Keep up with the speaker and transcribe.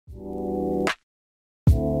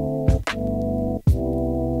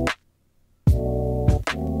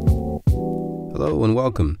Hello and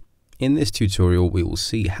welcome. In this tutorial we will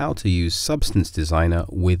see how to use Substance Designer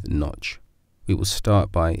with Knotch. We will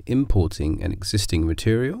start by importing an existing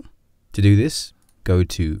material. To do this, go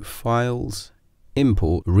to Files,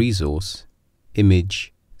 Import Resource,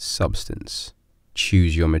 Image, Substance.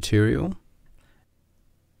 Choose your material.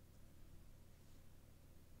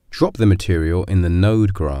 Drop the material in the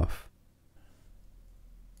node graph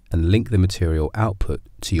and link the material output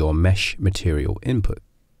to your mesh material input.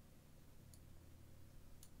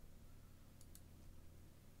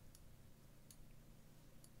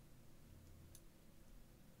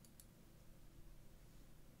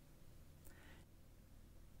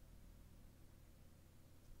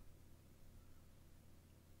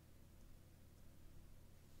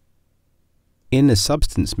 In the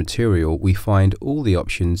substance material, we find all the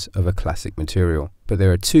options of a classic material, but there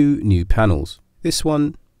are two new panels, this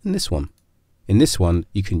one and this one. In this one,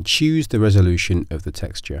 you can choose the resolution of the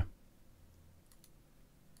texture.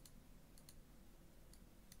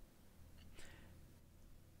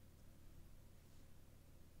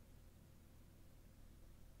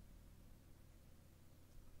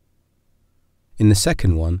 In the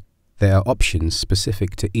second one, there are options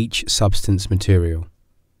specific to each substance material.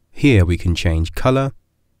 Here we can change color,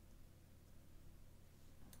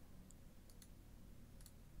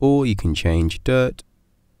 or you can change dirt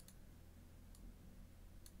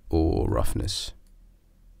or roughness.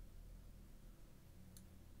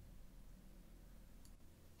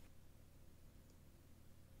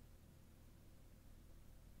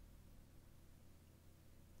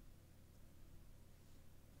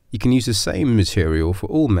 You can use the same material for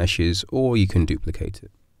all meshes, or you can duplicate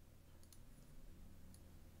it.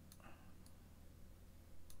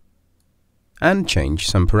 And change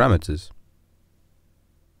some parameters.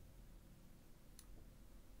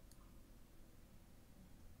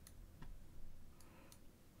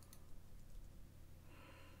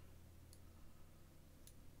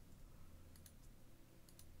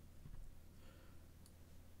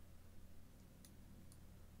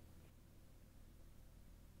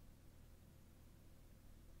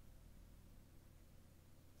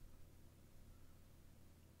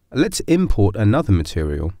 Let's import another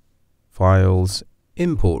material. Files,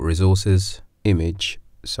 Import Resources, Image,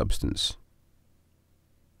 Substance.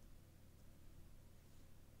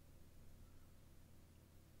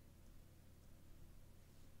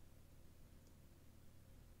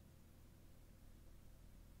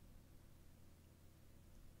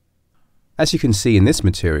 As you can see in this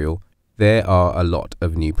material, there are a lot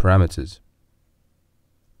of new parameters.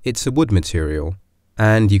 It's a wood material,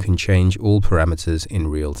 and you can change all parameters in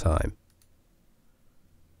real time.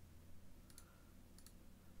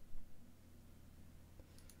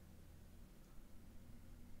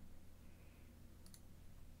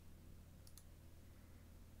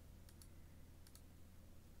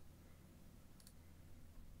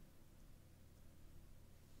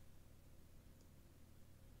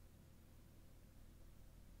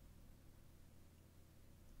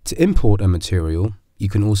 To import a material, you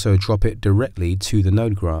can also drop it directly to the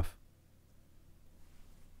node graph.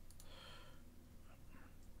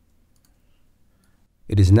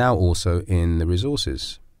 It is now also in the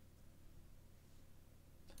resources.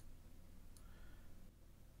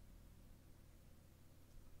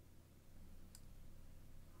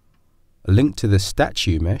 A link to the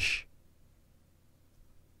statue mesh,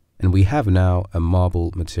 and we have now a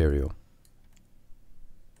marble material.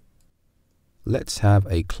 Let's have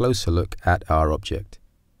a closer look at our object.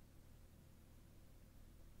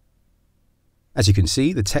 As you can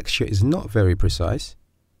see, the texture is not very precise.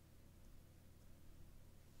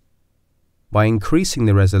 By increasing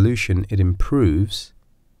the resolution, it improves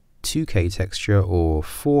 2K texture or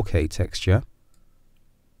 4K texture.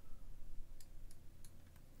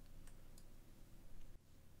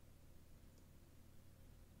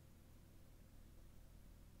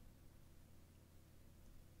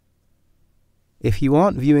 If you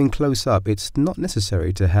aren't viewing close up, it's not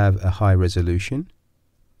necessary to have a high resolution.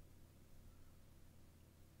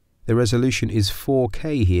 The resolution is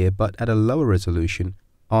 4K here, but at a lower resolution,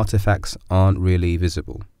 artifacts aren't really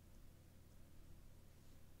visible.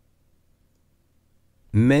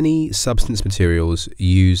 Many substance materials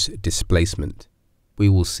use displacement. We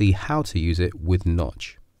will see how to use it with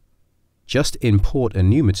Knotch. Just import a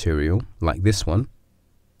new material, like this one,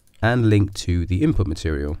 and link to the input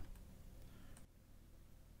material.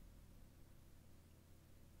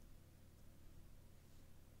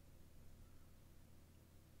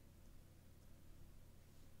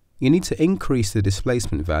 You need to increase the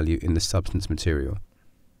displacement value in the substance material.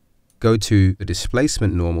 Go to the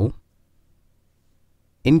displacement normal,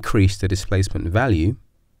 increase the displacement value,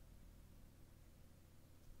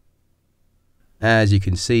 As you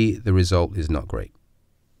can see, the result is not great.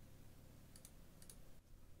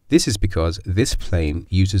 This is because this plane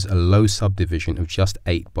uses a low subdivision of just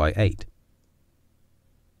 8 by 8.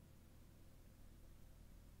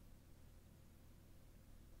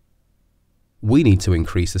 We need to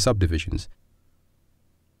increase the subdivisions.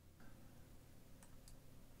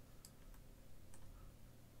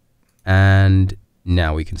 And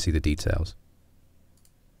now we can see the details.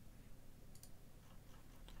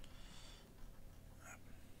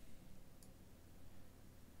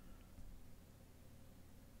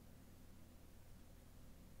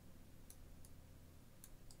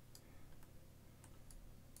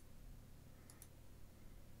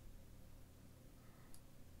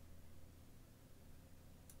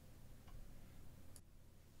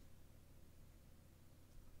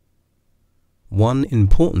 One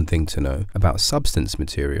important thing to know about substance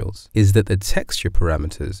materials is that the texture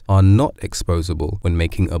parameters are not exposable when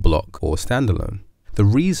making a block or standalone. The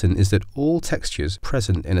reason is that all textures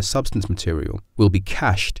present in a substance material will be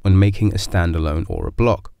cached when making a standalone or a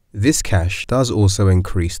block. This cache does also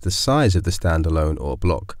increase the size of the standalone or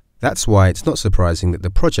block. That's why it's not surprising that the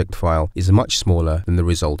project file is much smaller than the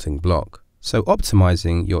resulting block. So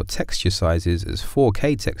optimizing your texture sizes as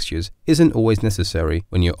 4K textures isn't always necessary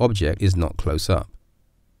when your object is not close up.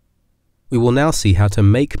 We will now see how to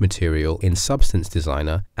make material in Substance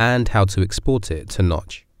Designer and how to export it to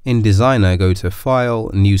Knotch. In Designer, go to File,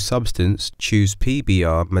 New Substance, choose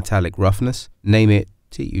PBR Metallic Roughness, name it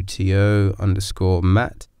TUTO_matte.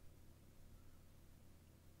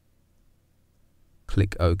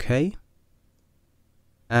 Click OK.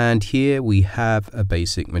 And here we have a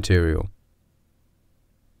basic material.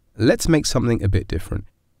 Let's make something a bit different.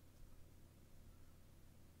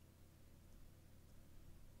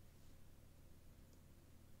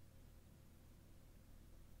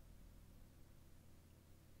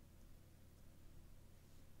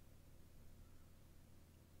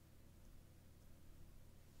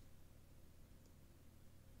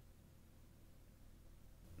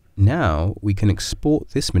 Now we can export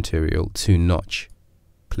this material to Knotch.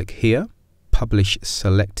 Click here, Publish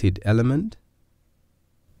Selected Element.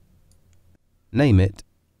 Name it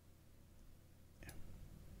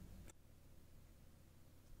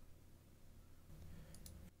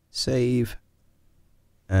Save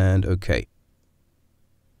and OK.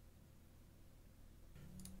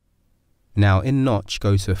 Now in Knotch,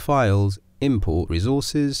 go to Files, Import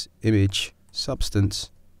Resources, Image, Substance,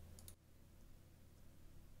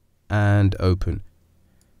 and Open.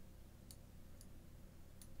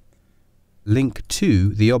 Link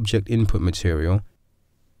to the object input material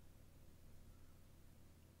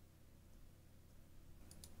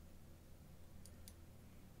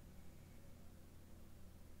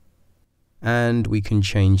and we can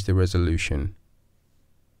change the resolution.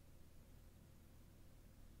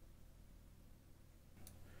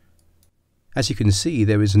 As you can see,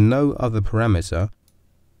 there is no other parameter,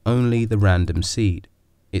 only the random seed.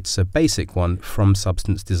 It's a basic one from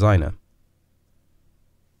Substance Designer.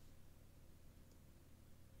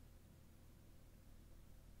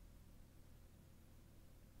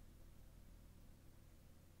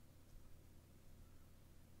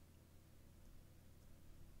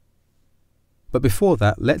 But before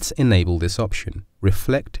that, let's enable this option,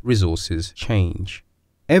 Reflect Resources Change.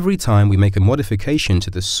 Every time we make a modification to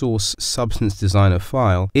the source Substance Designer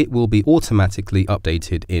file, it will be automatically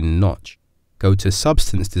updated in Knotch. Go to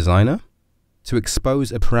Substance Designer. To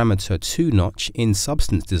expose a parameter to Knotch in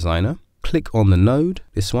Substance Designer, click on the node,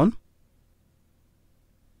 this one.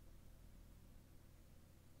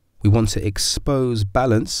 We want to expose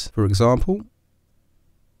balance, for example.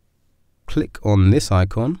 Click on this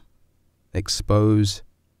icon. Expose,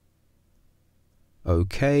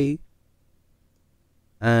 OK,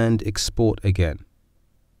 and export again.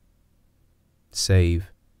 Save,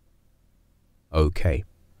 OK.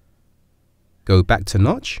 Go back to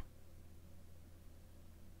Knotch,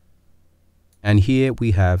 and here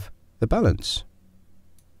we have the balance.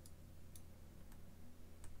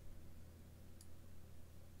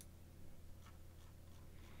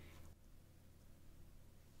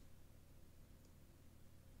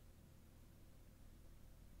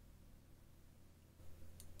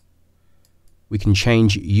 We can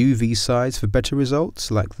change UV size for better results,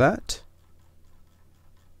 like that.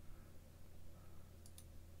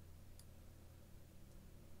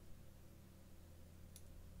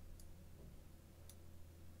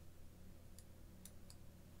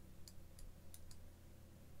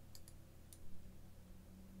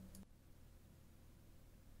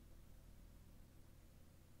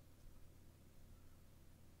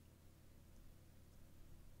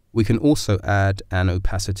 We can also add an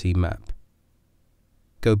opacity map.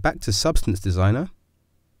 Go back to Substance Designer.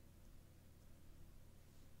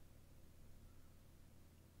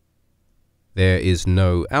 There is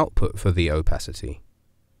no output for the opacity.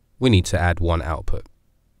 We need to add one output.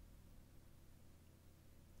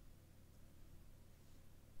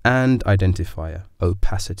 And identifier,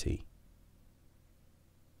 opacity.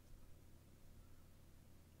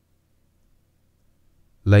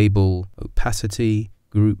 Label, opacity,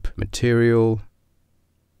 group, material,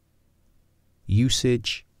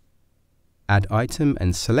 usage, add item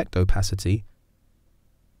and select opacity.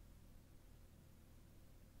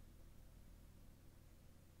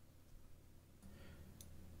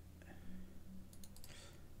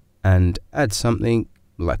 And add something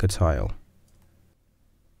like a tile.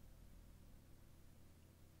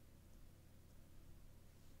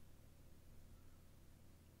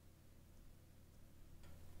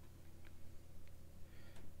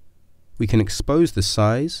 We can expose the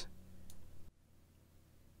size,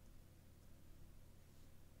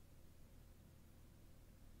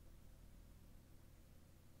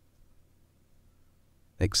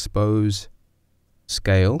 expose,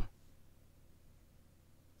 scale,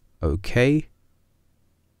 OK,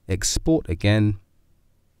 export again,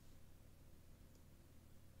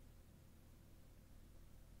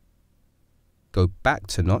 go back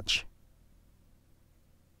to Knotch.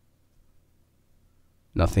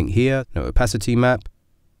 Nothing here, no opacity map.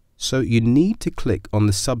 So you need to click on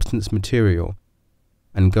the substance material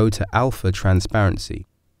and go to Alpha Transparency.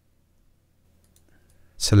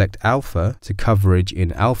 Select Alpha to coverage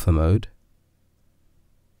in alpha mode.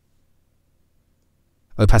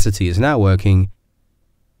 Opacity is now working.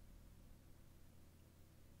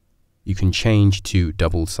 You can change to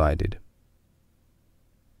double-sided.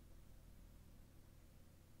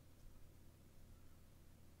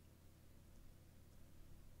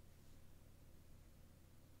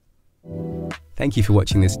 Thank you for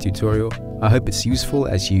watching this tutorial. I hope it's useful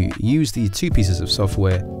as you use these two pieces of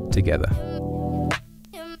software together.